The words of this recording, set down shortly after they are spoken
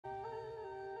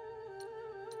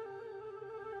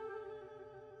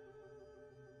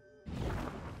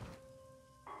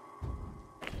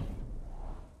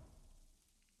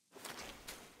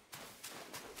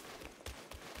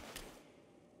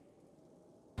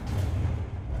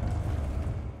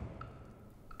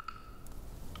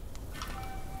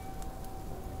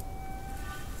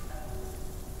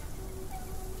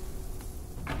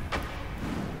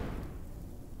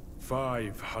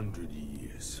500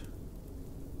 years.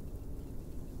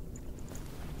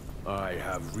 I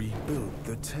have rebuilt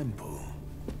the temple.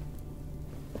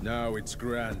 Now it's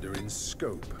grander in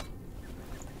scope.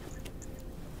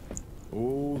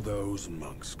 All those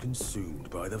monks consumed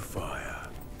by the fire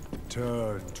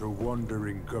turned to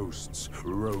wandering ghosts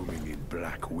roaming in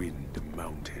Black Wind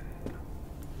Mountain.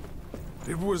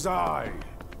 It was I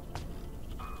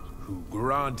who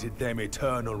granted them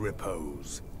eternal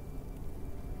repose.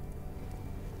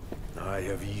 I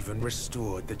have even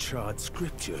restored the charred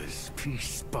scriptures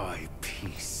piece by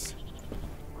piece.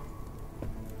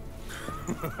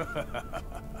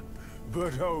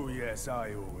 But oh yes,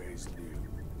 I always knew.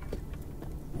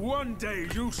 One day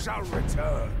you shall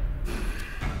return.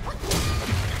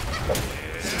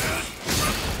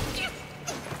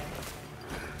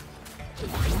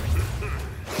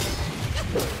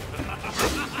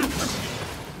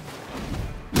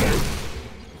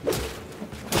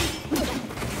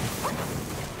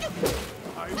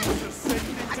 I was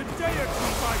ascending to deity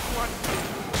by one.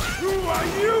 Who are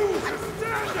you to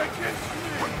stand against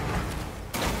me?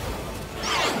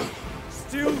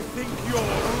 Still think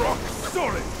you're rock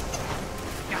solid?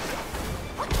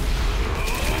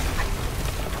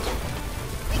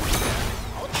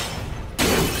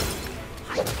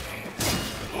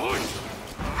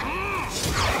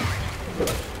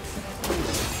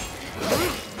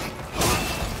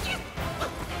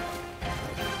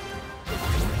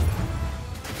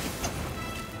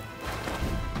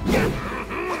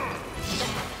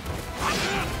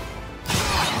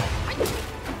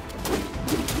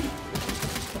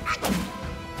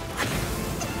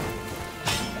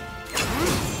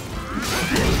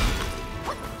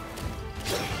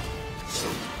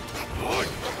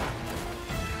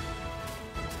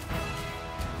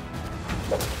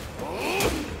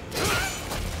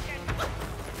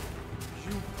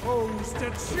 Posed a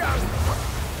challenge,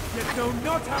 yet know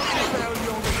not how to fail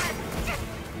your mission.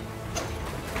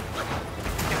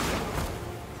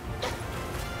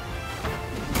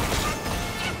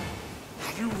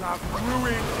 You have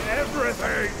ruined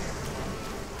everything!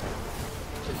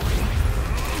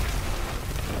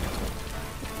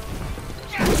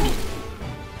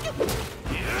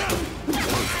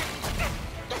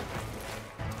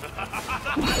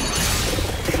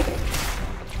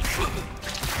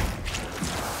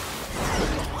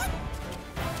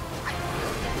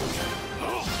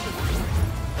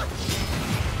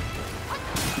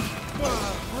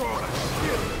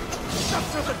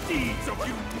 Such are the deeds of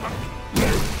you monkey!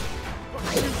 But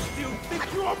you still think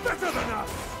you are better than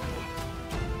us!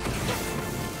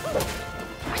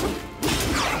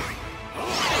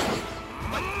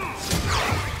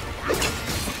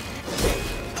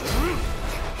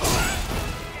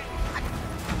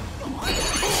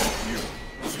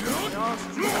 I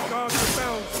asked you to guard the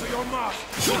bells for your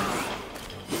master!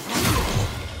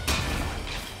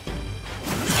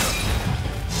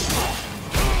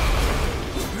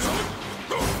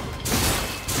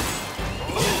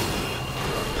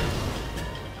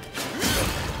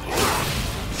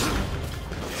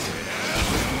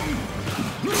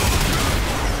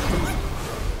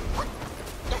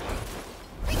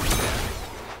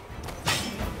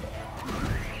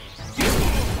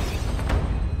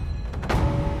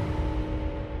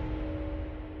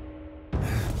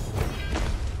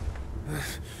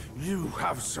 You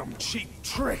have some cheap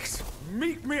tricks!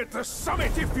 Meet me at the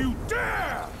summit if you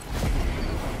dare!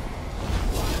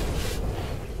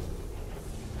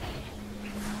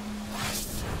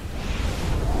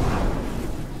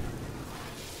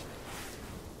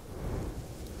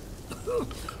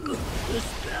 The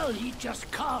spell he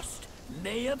just cast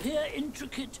may appear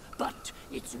intricate, but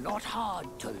it's not hard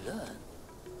to learn.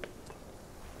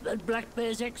 That Black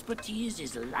Bear's expertise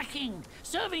is lacking.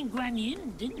 Serving Guan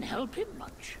Yin didn't help him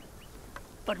much.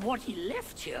 But what he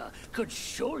left here could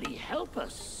surely help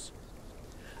us.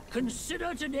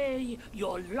 Consider today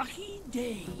your lucky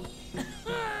day.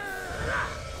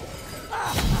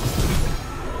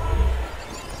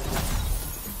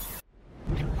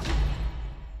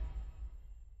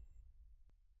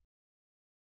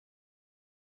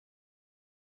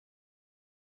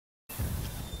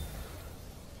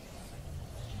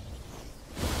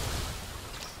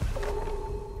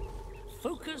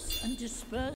 Focus and disperse.